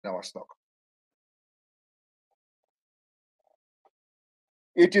in our stock.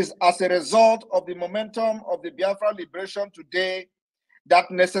 It is as a result of the momentum of the Biafra liberation today that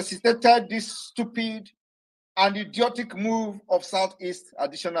necessitated this stupid and idiotic move of Southeast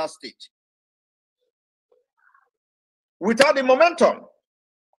additional state. Without the momentum,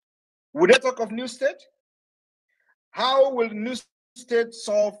 would they talk of new state? How will new state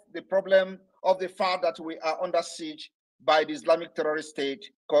solve the problem of the fact that we are under siege by the Islamic terrorist state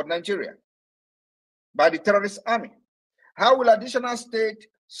called Nigeria, by the terrorist army? How will additional state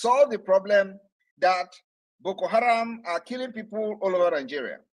solve the problem that Boko Haram are killing people all over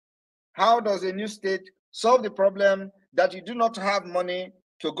Nigeria? How does a new state solve the problem that you do not have money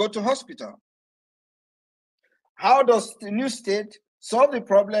to go to hospital? How does the new state solve the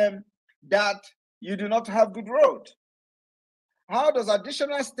problem that you do not have good road? How does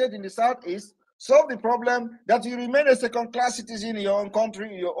additional state in the Southeast solve the problem that you remain a second-class citizen in your own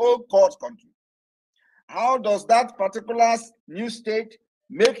country, in your own court country? How does that particular new state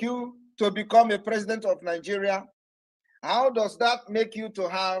make you to become a president of Nigeria? How does that make you to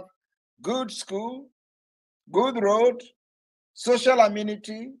have good school, good road, social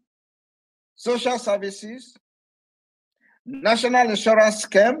amenity, social services, national insurance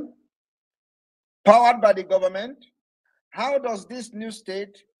scheme powered by the government? How does this new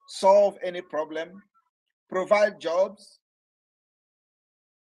state solve any problem, provide jobs,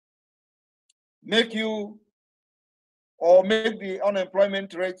 make you or make the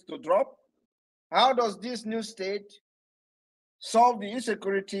unemployment rate to drop? How does this new state solve the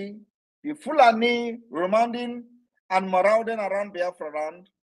insecurity, the Fulani remanding and marauding around Biafra land,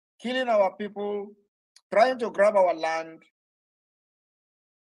 killing our people, trying to grab our land,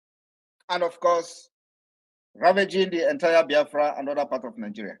 and of course, ravaging the entire Biafra and other part of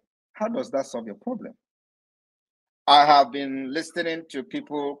Nigeria? How does that solve your problem? I have been listening to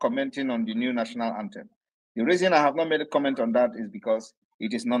people commenting on the new national anthem. The reason I have not made a comment on that is because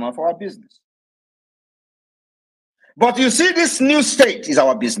it is none of our business. But you see, this new state is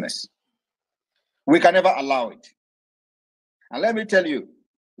our business. We can never allow it. And let me tell you,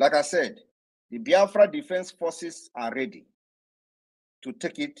 like I said, the Biafra Defense Forces are ready to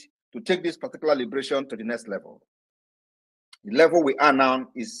take this particular liberation to the next level. The level we are now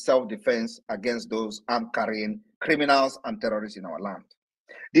is self-defense against those arm-carrying criminals and terrorists in our land.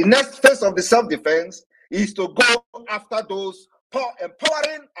 The next phase of the self-defense is to go after those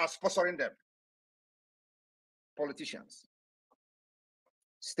empowering and sponsoring them. Politicians,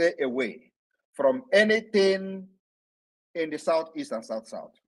 stay away from anything in the Southeast and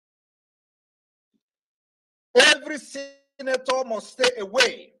South-South. Every senator must stay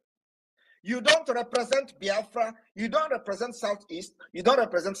away. You don't represent Biafra, you don't represent Southeast, you don't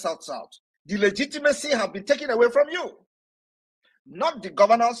represent South-South. The legitimacy has been taken away from you. Not the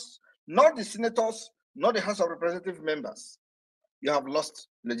governors, not the senators, not the House of Representative members. You have lost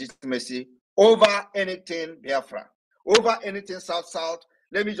legitimacy over anything Biafra, over anything South-South.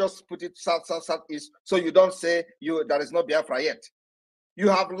 Let me just put it South-South, Southeast, so you don't say there is no Biafra yet. You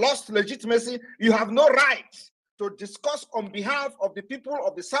have lost legitimacy. You have no right to discuss on behalf of the people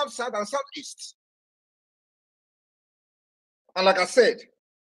of the South-South and Southeast. And like I said,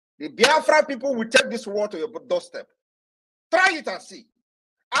 the Biafra people will take this war to your doorstep. Try it and see.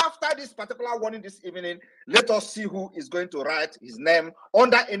 After this particular warning this evening, let us see who is going to write his name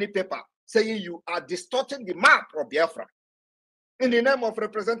under any paper saying you are distorting the map of Biafra in the name of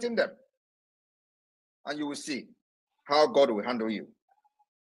representing them. And you will see how God will handle you.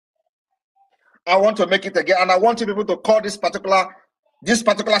 I want to make it again, and I want you people to call this particular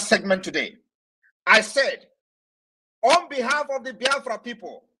segment today. I said, on behalf of the Biafra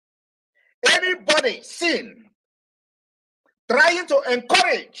people, anybody seen trying to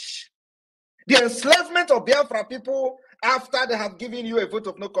encourage the enslavement of Biafra people after they have given you a vote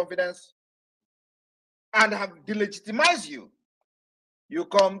of no confidence and have delegitimized you, you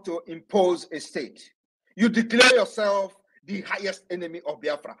come to impose a state. You declare yourself the highest enemy of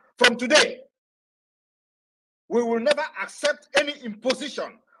Biafra. From today, we will never accept any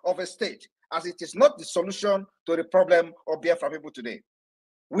imposition of a state, as it is not the solution to the problem of Biafra people today.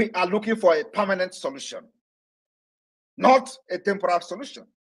 We are looking for a permanent solution, not a temporary solution.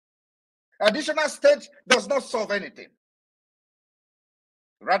 Additional state does not solve anything.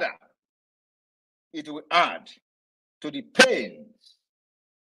 Rather, it will add to the pains.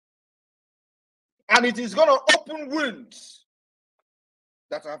 And it is going to open wounds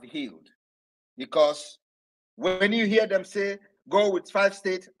that have healed. Because when you hear them say, go with 5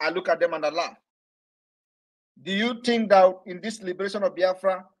 states, I look at them and I laugh. Do you think that in this liberation of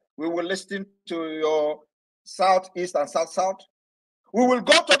Biafra, we will listen to your Southeast and South-South? We will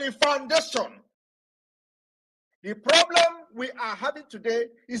go to the foundation. The problem we are having today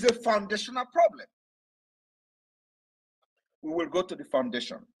is a foundational problem. We will go to the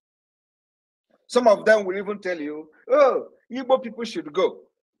foundation. Some of them will even tell you, oh, Igbo people should go.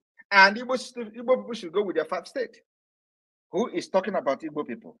 And Igbo people should go with their 5 states. Who is talking about Igbo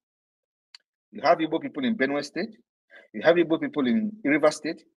people? You have Igbo people in Benue State. You have Igbo people in River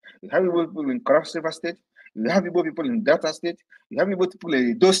State. You have Igbo people in Cross River State. You have Igbo people in Delta State. You have Igbo people in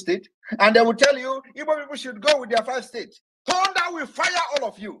Edo State. And they will tell you, Igbo people should go with their 5 states. Thunder will fire all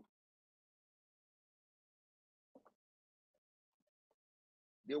of you.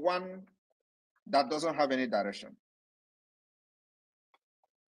 The one that doesn't have any direction.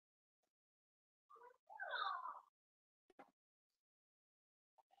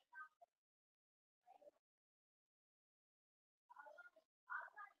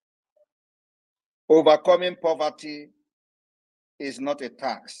 Overcoming poverty is not a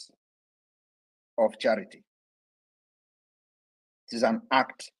task of charity. It is an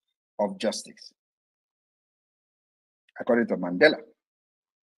act of justice, according to Mandela.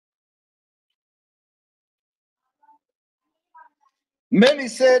 Many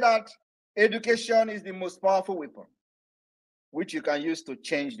say that education is the most powerful weapon which you can use to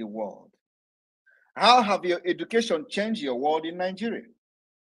change the world. How have your education changed your world in Nigeria?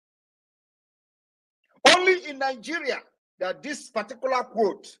 Only in Nigeria that this particular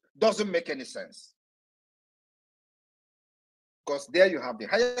quote doesn't make any sense. Because there you have the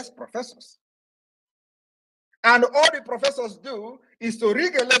highest professors. And all the professors do is to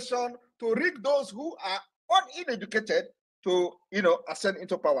rig election, to rig those who are uneducated to, ascend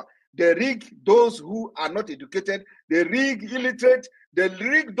into power. They rig those who are not educated. They rig illiterate. They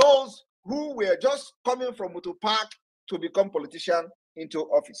rig those who were just coming from Mutu Park to become politicians into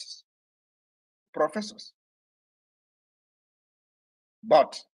offices. Professors.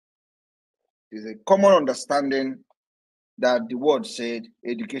 But there's a common understanding that the word said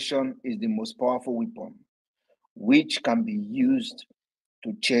education is the most powerful weapon which can be used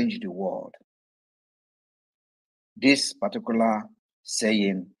to change the world. This particular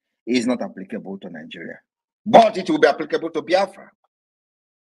saying is not applicable to Nigeria, but it will be applicable to Biafra.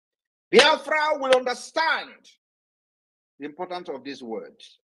 Biafra will understand the importance of these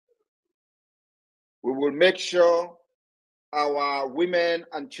words. We will make sure our women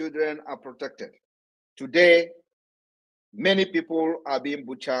and children are protected. Today, many people are being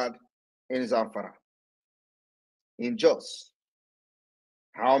butchered in Zamfara, in Jos.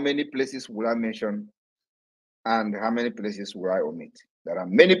 How many places will I mention and how many places will I omit? There are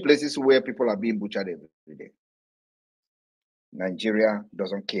many places where people are being butchered every day. Nigeria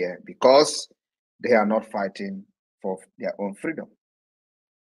doesn't care because they are not fighting for their own freedom.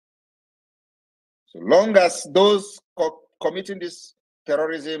 So long as those committing this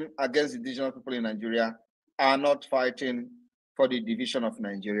terrorism against indigenous people in Nigeria are not fighting for the division of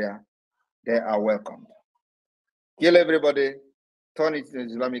Nigeria, they are welcomed. Kill everybody, turn it into an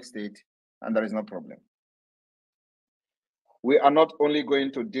Islamic State, and there is no problem. We are not only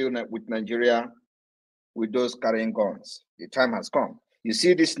going to deal with Nigeria with those carrying guns. The time has come. You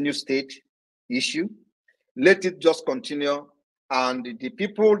see this new state issue? Let it just continue. And the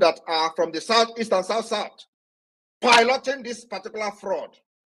people that are from the southeast and south piloting this particular fraud,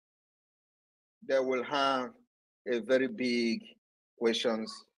 they will have a very big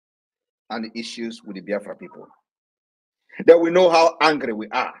questions and issues with the Biafra people. They will know how angry we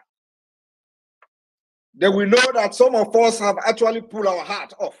are. They will know that some of us have actually pulled our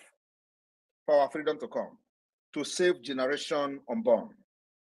heart off for our freedom to come, to save generation unborn.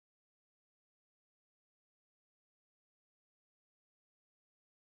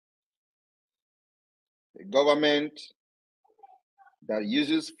 The government that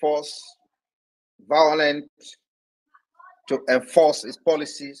uses force, violence to enforce its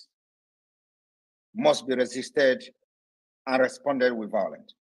policies must be resisted and responded with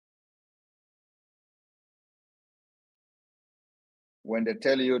violence. When they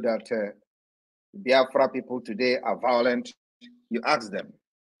tell you that Biafra people today are violent, you ask them,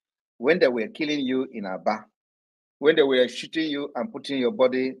 when they were killing you in Aba, when they were shooting you and putting your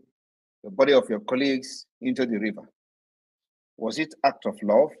body of your colleagues into the river, was it act of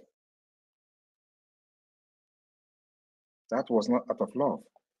love? That was not act of love.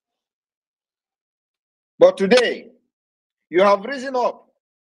 But today, you have risen up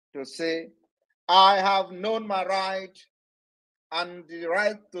to say, I have known my right, and the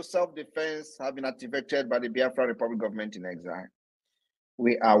right to self-defense have been activated by the Biafra Republic government in exile.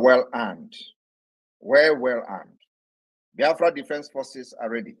 We are well armed, well armed. Biafra Defense Forces are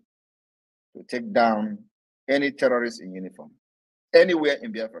ready to take down any terrorist in uniform. anywhere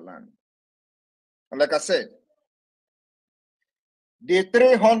in Biafra land. And like I said, the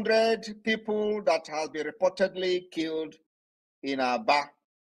 300 people that have been reportedly killed in Aba,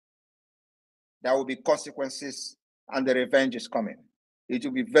 there will be consequences and the revenge is coming. It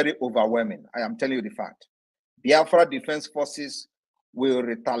will be very overwhelming. I am telling you the fact. Biafra Defense Forces will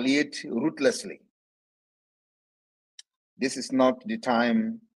retaliate ruthlessly. This is not the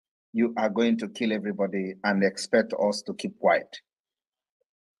time you are going to kill everybody and expect us to keep quiet.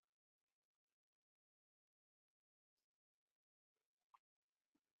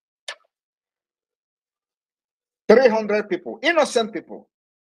 "300 people, innocent people,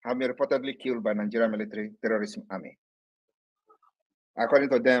 have been reportedly killed by Nigerian military terrorism army. According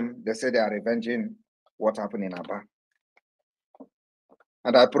to them, they say they are revenging what happened in Aba.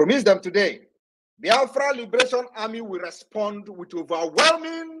 And I promise them today, Biafra Liberation Army will respond with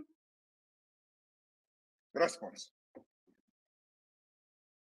overwhelming response.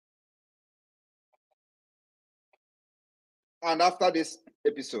 And after this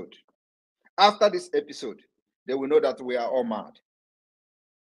episode, they will know that we are all mad.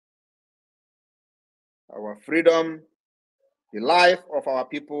 Our freedom, the life of our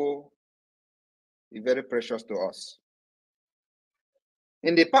people is very precious to us.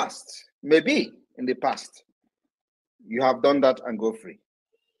 In the past, maybe in the past, you have done that and go free.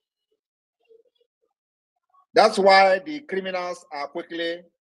 That's why the criminals are quickly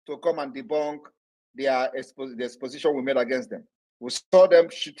to come and debunk the exposition we made against them. We saw them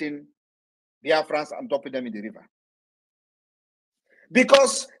shooting Biafrans and dumping them in the river.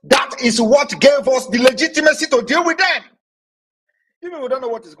 Because that is what gave us the legitimacy to deal with them. Even we don't know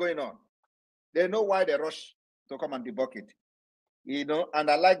what is going on. They know why they rush to come and debunk it. You know, and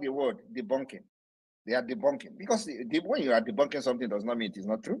I like the word debunking. They are debunking. Because when you are debunking something, does not mean it is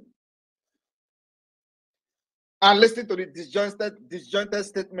not true. And listen to the disjointed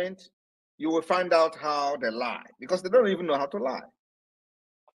statement, you will find out how they lie. Because they don't even know how to lie.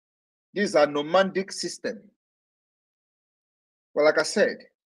 These are nomadic system. Well, like I said,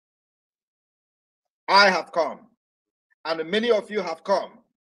 I have come, and many of you have come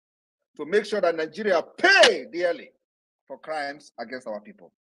to make sure that Nigeria pay dearly for crimes against our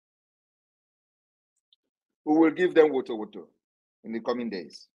people. We will give them woto in the coming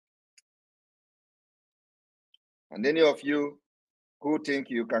days. And any of you who think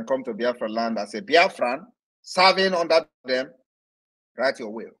you can come to Biafra land as a Biafran, serving under them, write your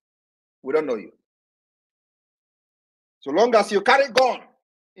will. We don't know you. So long as you carry gun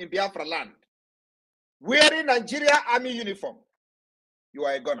in Biafra land, wearing Nigeria Army uniform, you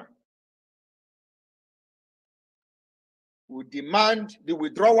are a gunner. We demand the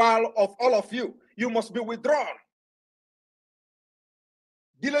withdrawal of all of you. You must be withdrawn.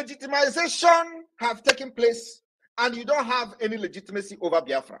 Delegitimization have taken place, and you don't have any legitimacy over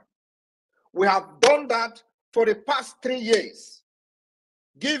Biafra. We have done that for the past 3 years,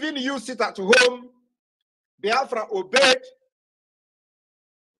 giving you sit at home. Biafra obeyed.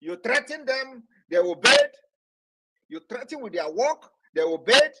 You threaten them, they obeyed. You threaten with their work, they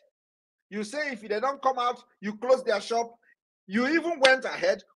obeyed. You say if they don't come out, you close their shop. You even went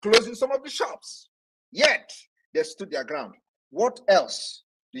ahead closing some of the shops. Yet, they stood their ground. What else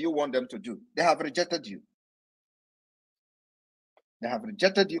do you want them to do? They have rejected you. They have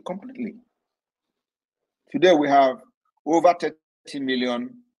rejected you completely. Today, we have over 30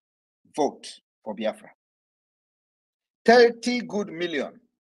 million votes for Biafra. 30 good million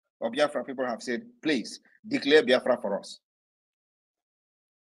of Biafra people have said, please declare Biafra for us.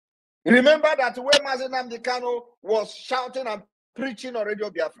 Remember that when Mazi Nnamdi Kanu was shouting and preaching on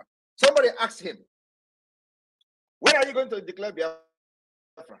Radio Biafra, somebody asked him, when are you going to declare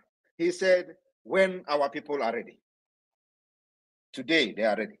Biafra? He said, when our people are ready. Today, they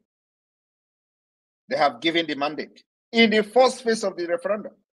are ready. They have given the mandate in the first phase of the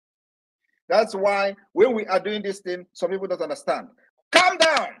referendum. That's why when we are doing this thing, some people don't understand. Calm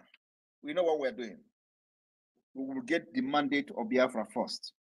down. We know what we're doing. We will get the mandate of Biafra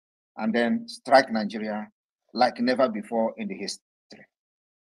first, and then strike Nigeria like never before in the history.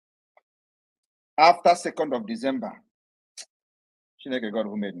 After 2nd of December, Chineke God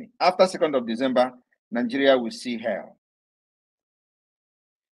who made me. After 2nd of December, Nigeria will see hell.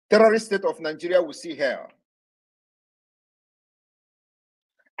 Terrorist state of Nigeria will see hell.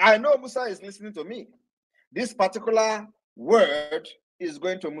 I know Musa is listening to me. This particular word is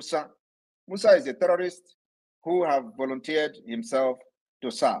going to Musa. Musa is a terrorist who have volunteered himself to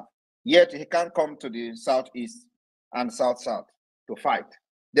serve. Yet he can't come to the southeast and south to fight.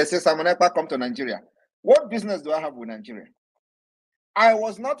 They say Simon Ekpa come to Nigeria. What business do I have with Nigeria? I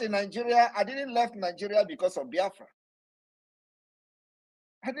was not in Nigeria. I didn't left Nigeria because of Biafra.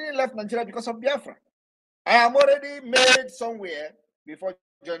 I didn't leave Nigeria because of Biafra. I am already made somewhere before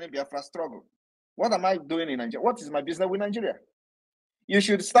joining Biafra struggle. What am I doing in Nigeria? What is my business with Nigeria? You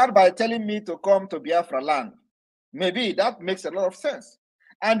should start by telling me to come to Biafra land. Maybe that makes a lot of sense.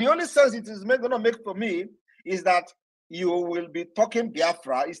 And the only sense it is going to make for me is that you will be talking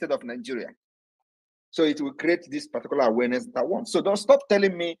Biafra instead of Nigeria. So it will create this particular awareness that I want. So don't stop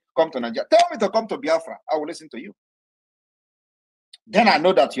telling me, come to Nigeria. Tell me to come to Biafra. I will listen to you. Then I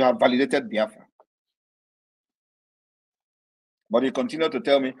know that you have validated Biafra. But you continue to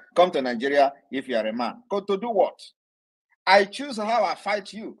tell me, come to Nigeria if you are a man. Go to do what? I choose how I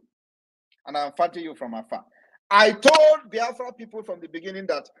fight you. And I'm fighting you from afar. I told Biafra people from the beginning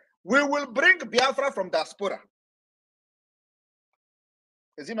that we will bring Biafra from diaspora.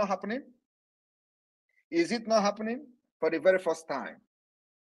 Is it not happening? Is it not happening? For the very first time,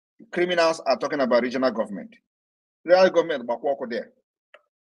 criminals are talking about regional government. Regional government, there.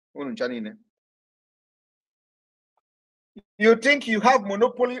 You think you have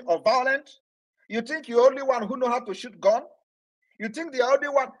monopoly of violence? You think you're the only one who know how to shoot gun? You think the only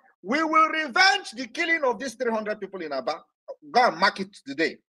one? We will revenge the killing of these 300 people in Aba. Go and mark it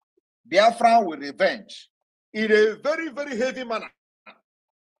today. Biafra will revenge in a very, very heavy manner.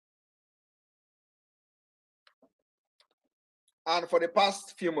 And for the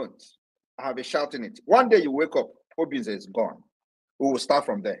past few months, I have been shouting it. One day you wake up, Obinze is gone. We will start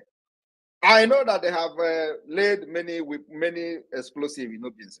from there. I know that they have laid many explosives in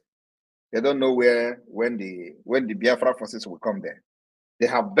Obinze. They don't know when the Biafra forces will come there. They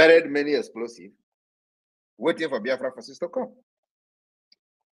have buried many explosives, waiting for Biafra forces to come.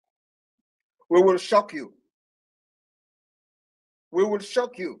 We will shock you. We will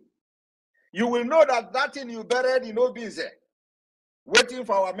shock you. You will know that thing you buried in Obinze, waiting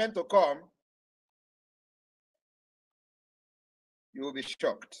for our men to come, you will be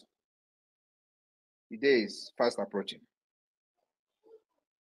shocked. The day is fast approaching.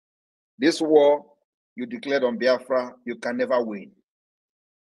 This war you declared on Biafra, you can never win.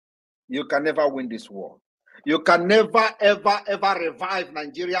 You can never win this war. You can never, ever, ever revive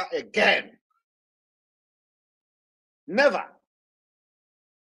Nigeria again. Never.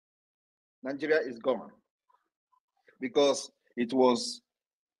 Nigeria is gone. Because it was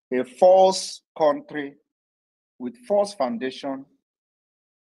a false country with false foundation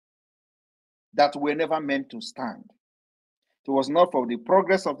that were never meant to stand. It was not for the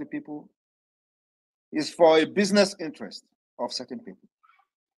progress of the people. It's for a business interest of certain people.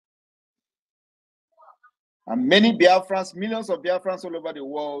 And many Biafrans, millions of Biafrans all over the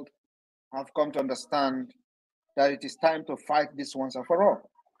world have come to understand that it is time to fight this once and for all.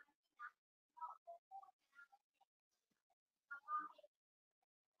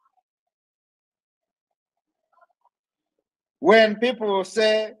 When people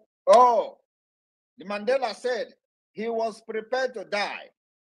say, oh, the Mandela said he was prepared to die.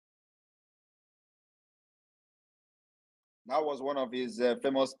 That was one of his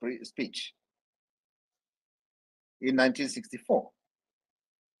famous speech in 1964.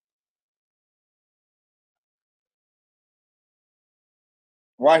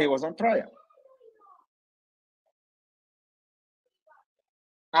 While he was on trial.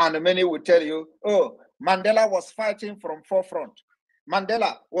 And many will tell you, oh, Mandela was fighting from forefront.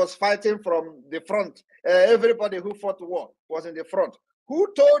 Mandela was fighting from the front. Everybody who fought the war was in the front. Who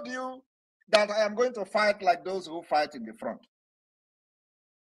told you that I am going to fight like those who fight in the front?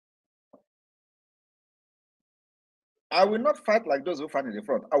 I will not fight like those who fight in the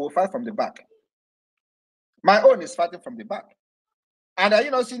front. I will fight from the back. My own is fighting from the back. And are you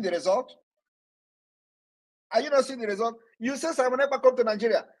not seeing the result? Are you not seeing the result? You say Simon Ekpa come to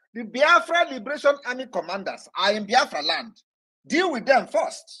Nigeria. The Biafra Liberation Army commanders are in Biafra land. Deal with them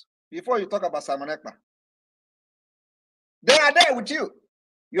first before you talk about Simon Ekpa. They are there with you.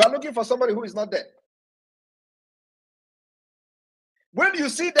 You are looking for somebody who is not there. When you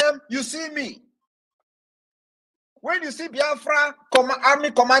see them, you see me. When you see Biafra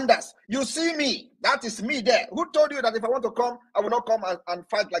army commanders, you see me. That is me there. Who told you that if I want to come, I will not come and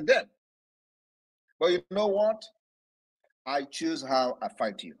fight like them? But you know what? I choose how I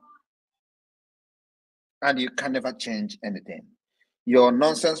fight you. And you can never change anything. Your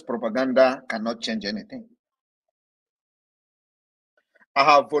nonsense propaganda cannot change anything. I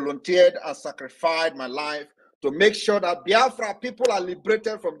have volunteered and sacrificed my life to make sure that Biafra people are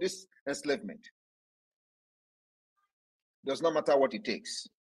liberated from this enslavement. Does not matter what it takes.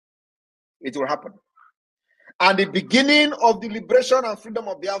 It will happen. And the beginning of the liberation and freedom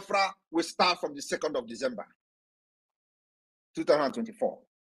of Biafra will start from the 2nd of December, 2024.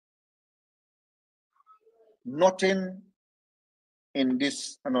 Nothing in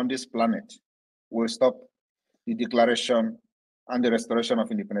this and on this planet will stop the declaration and the restoration of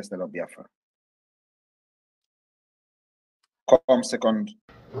independence of Biafra. Come second.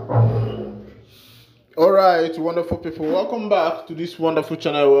 All right, wonderful people, welcome back to this wonderful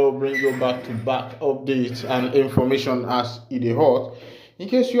channel where we'll bring you back-to-back updates and information as it is hot. In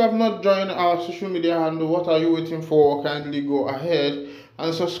case you have not joined our social media handle, what are you waiting for? Kindly go ahead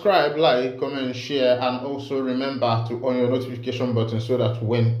and subscribe, like, comment, share, and also remember to on your notification button so that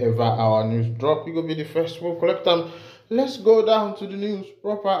whenever our news drop, you will be the first to collect them. Let's go down to the news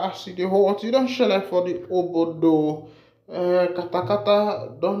proper as it is hot. You don't share for the obodo.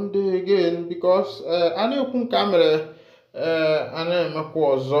 Kata don dey again because anyị okwu nke a mere a na-emekwa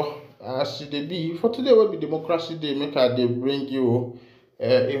ọzọ as e dey be for today will be democracy day. Make I dey bring you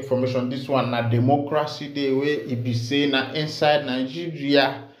information. This one na democracy day wey e be say na inside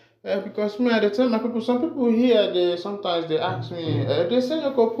Nigeria because me I dey tell my people, some people here they sometimes they ask me they say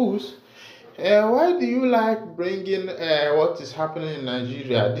your purpose. Why do you like bringing what is happening in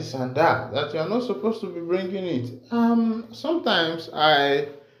Nigeria, this and that you are not supposed to be bringing it? Sometimes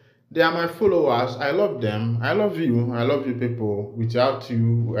they are my followers. I love them. I love you people. Without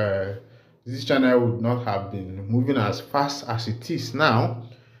you, this channel would not have been moving as fast as it is now.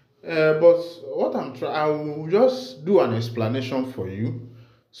 But what I will just do an explanation for you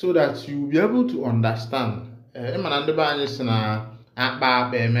so that you will be able to understand. What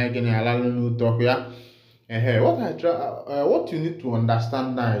you need to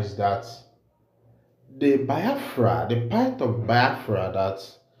understand now is that the part of Biafra that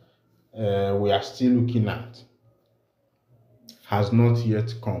we are still looking at has not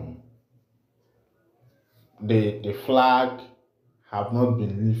yet come. The flag have not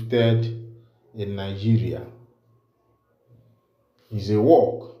been lifted in Nigeria. It's a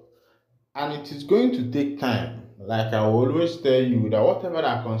work, and it is going to take time. Like I always tell you, that whatever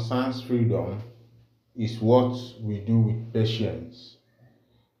that concerns freedom is what we do with patience.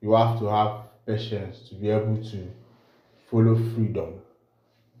 You have to have patience to be able to follow freedom.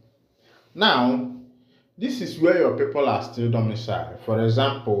 Now, this is where your people are still domiciled. For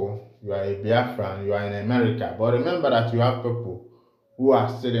example, you are a Biafran, you are in America, but remember that you have people who are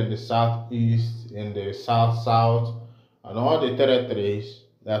still in the southeast, in the south, and all the territories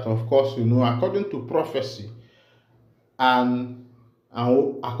that, of course, according to prophecy, and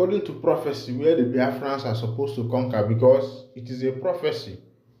according to prophecy, where the Biafrans are supposed to conquer, because it is a prophecy.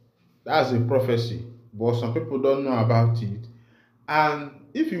 That's a prophecy, but some people don't know about it. And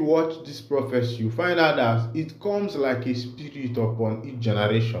if you watch this prophecy, you find out that it comes like a spirit upon each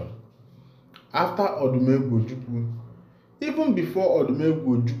generation. After Odumegwu Ojukwu, even before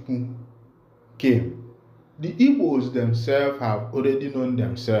Odumegwu Ojukwu came, the Igbos themselves have already known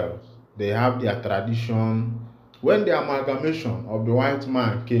themselves. They have their tradition. When the amalgamation of the white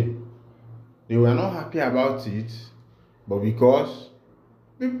man came, they were not happy about it, but because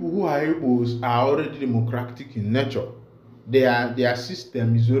people who are Igbos are already democratic in nature, their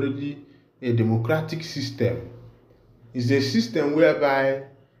system is already a democratic system. It's a system whereby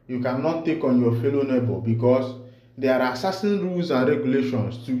you cannot take on your fellow neighbor because there are certain rules and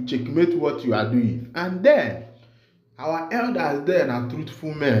regulations to checkmate what you are doing. And then our elders then are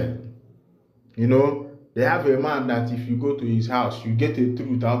truthful men. They have a man that if you go to his house, you get a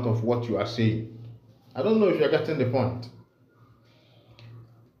truth out of what you are saying. I don't know if you're getting the point.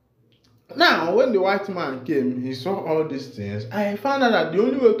 Now, when the white man came, he saw all these things. I found out that the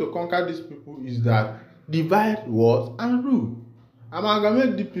only way to conquer these people is that divide what and rule.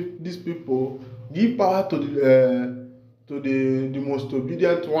 Amalgamate these people, give power to the most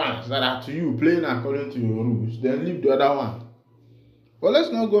obedient ones that are to you, playing according to your rules, then leave the other one. But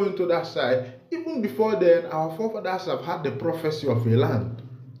let's not go into that side. Even before then, our forefathers have had the prophecy of a land.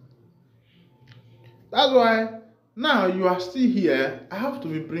 That's why now you are still here. I have to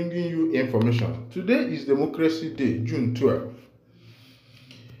be bringing you information. Today is Democracy Day, June 12th.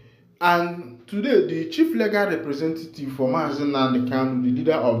 And today, the chief legal representative for Mazi Nnamdi Kanu, the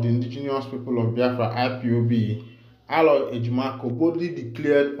leader of the indigenous people of Biafra, IPOB, Aloy Ejimako, boldly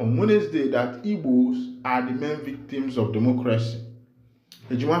declared on Wednesday that Igbos are the main victims of democracy.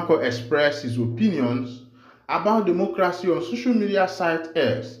 Ejimako expressed his opinions about democracy on social media site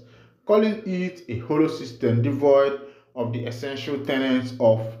X, calling it a hollow system devoid of the essential tenets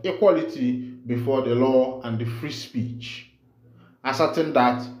of equality before the law and the free speech, asserting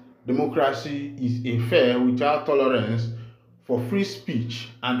that democracy is a fair without tolerance for free speech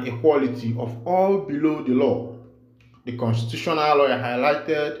and equality of all below the law. The constitutional lawyer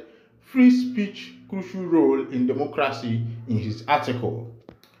highlighted free speech crucial role in democracy in his article.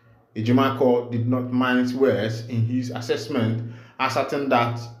 Ejimako did not mince words in his assessment asserting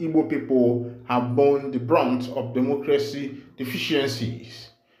that Igbo people have borne the brunt of democracy deficiencies.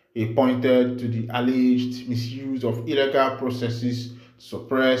 He pointed to the alleged misuse of illegal processes to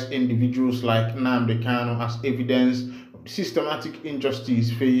suppress individuals like Nnamdi Kanu as evidence of the systematic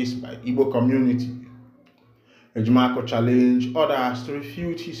injustice faced by the Igbo community. Ejimako challenged others to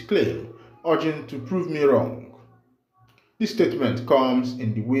refute his claim, urging to prove me wrong. This statement comes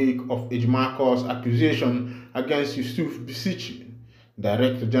in the wake of Ejimako's accusation against Yusuf Bisichi,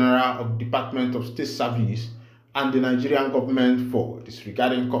 Director General of the Department of State Service, and the Nigerian government for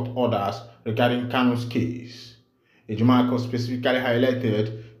disregarding court orders regarding Kanu's case. Ejimako specifically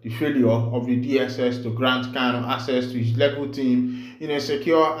highlighted the failure of the DSS to grant Kanu access to his legal team in a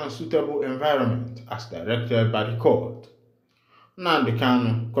secure and suitable environment as directed by the court. Nnamdi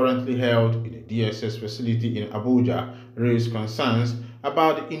Kanu, currently held in a DSS facility in Abuja, raised concerns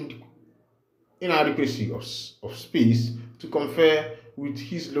about the inadequacy of space to confer with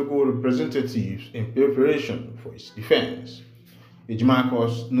his local representatives in preparation for his defense.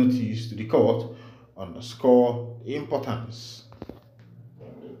 Ejimako's notice to the court underscored the importance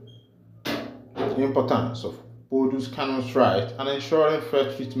of upholding Kanu's right and ensuring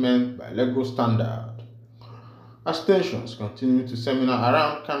fair treatment by legal standard. As tensions continue to seminar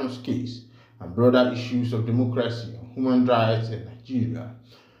around Kanu's case and broader issues of democracy and human rights in Nigeria,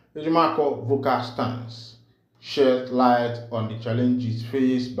 Ejimako's vocal stance shed light on the challenges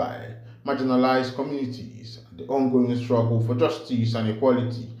faced by marginalized communities and the ongoing struggle for justice and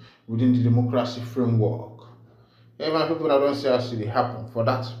equality within the democracy framework. Even people that don't see how it happen for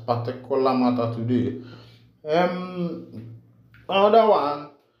that particular matter today. Another one,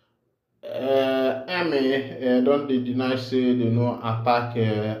 don't they deny say they no attack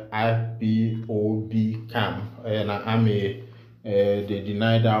IPOB camp and they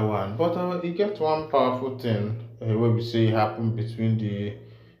deny that one. But it gets one powerful thing where we say happened between the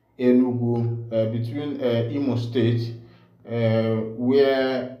Enugu, between Imo State,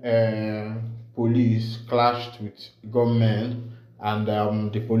 where police clashed with government and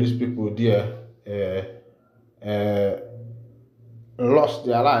the police people there lost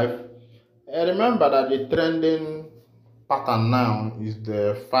their life. Remember that the trending pattern now is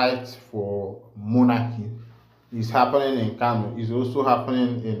the fight for monarchy. It's happening in Kano. It's also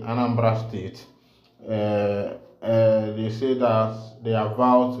happening in Anambra State. They say that they are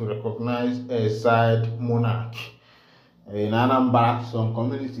vowed to recognize a exiled monarch. In Anambra, some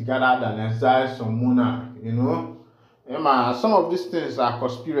community gathered and exiled some monarch. Some of these things are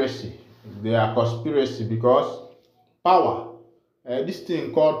conspiracy. They are conspiracy because power. This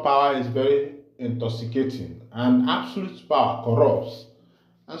thing called power is very intoxicating, and absolute power corrupts.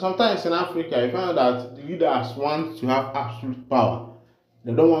 And sometimes in Africa, you find that the leaders want to have absolute power.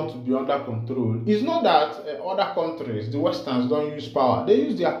 They don't want to be under control. It's not that other countries, the Westerns, don't use power. They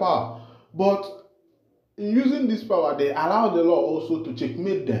use their power. But in using this power, they allow the law also to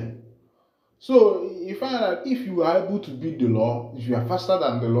checkmate them. So you find that if you are able to beat the law, if you are faster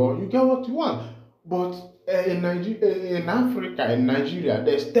than the law, you get what you want. But in Africa, in Nigeria,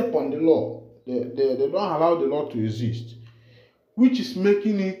 they step on the law. They don't allow the law to exist, which is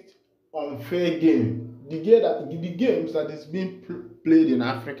making it unfair game. The games that is being played in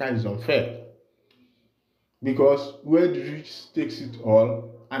Africa is unfair because where the rich takes it all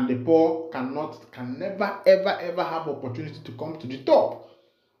and the poor can never ever have opportunity to come to the top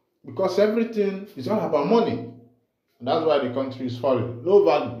because everything is all about money. And that's why the country is falling. No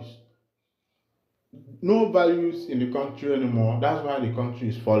values in the country anymore. That's why the country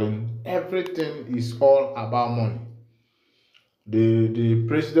is falling. Everything is all about money. The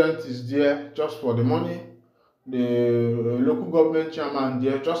president is there just for the money. The local government chairman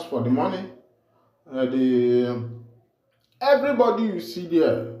there just for the money. Everybody you see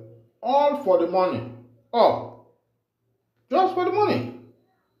there, all for the money. Oh, just for the money.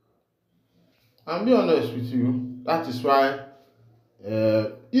 And be honest with you, that is why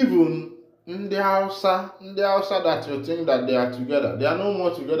even in the Hausa that you think that they are together, they are no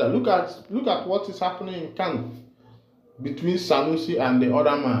more together. Look at what is happening in Kano between Sanusi and the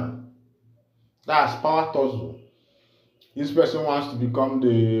other man. That's power tussle. This person wants to become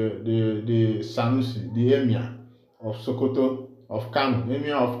the Sanusi, the emir of Sokoto, of Kano,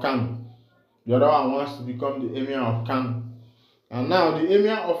 emir of Kano. The other one wants to become the emir of Kano. And now the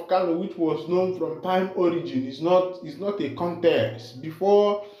emir of Kano, which was known from time origin, is not a contest.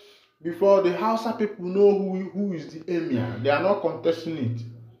 Before the Hausa people know who is the emir, they are not contesting it.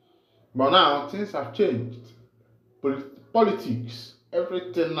 But now things have changed. Politics,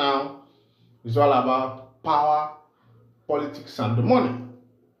 everything now is all about power, politics, and the money.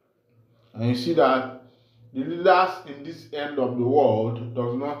 And you see that the leaders in this end of the world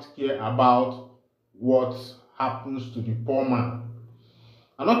does not care about what happens to the poor man.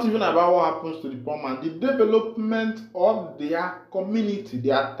 And not even about what happens to the poor man, the development of their community,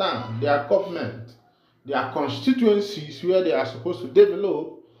 their town, their government, their constituencies where they are supposed to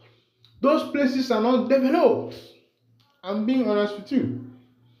develop, those places are not developed. I'm being honest with you.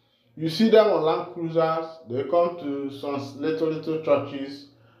 You see them on land cruisers, they come to some little churches,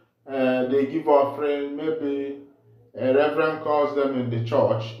 they give offering, maybe a reverend calls them in the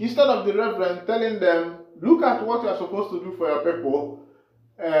church. Instead of the reverend telling them, look at what you're supposed to do for your people,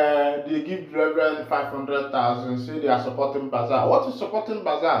 they give reverend 500,000, say they are supporting bazaar. What is supporting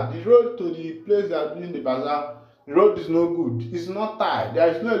bazaar? The road to the place they are doing the bazaar, the road is no good. It's not tied. There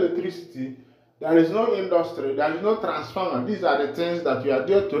is no electricity. There is no industry. There is no transformer. These are the things that you are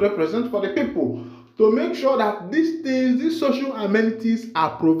there to represent for the people. To make sure that these things, these social amenities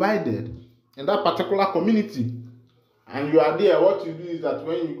are provided in that particular community. And you are there, what you do is that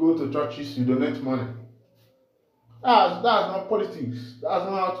when you go to churches, you donate money. That's not politics. That's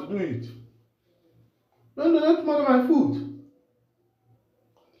not how to do it. Don't donate money my food.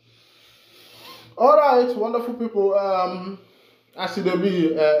 Alright, wonderful people. As it be,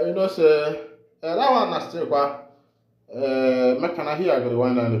 say that one na still make can I hear I got the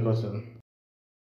one down the person.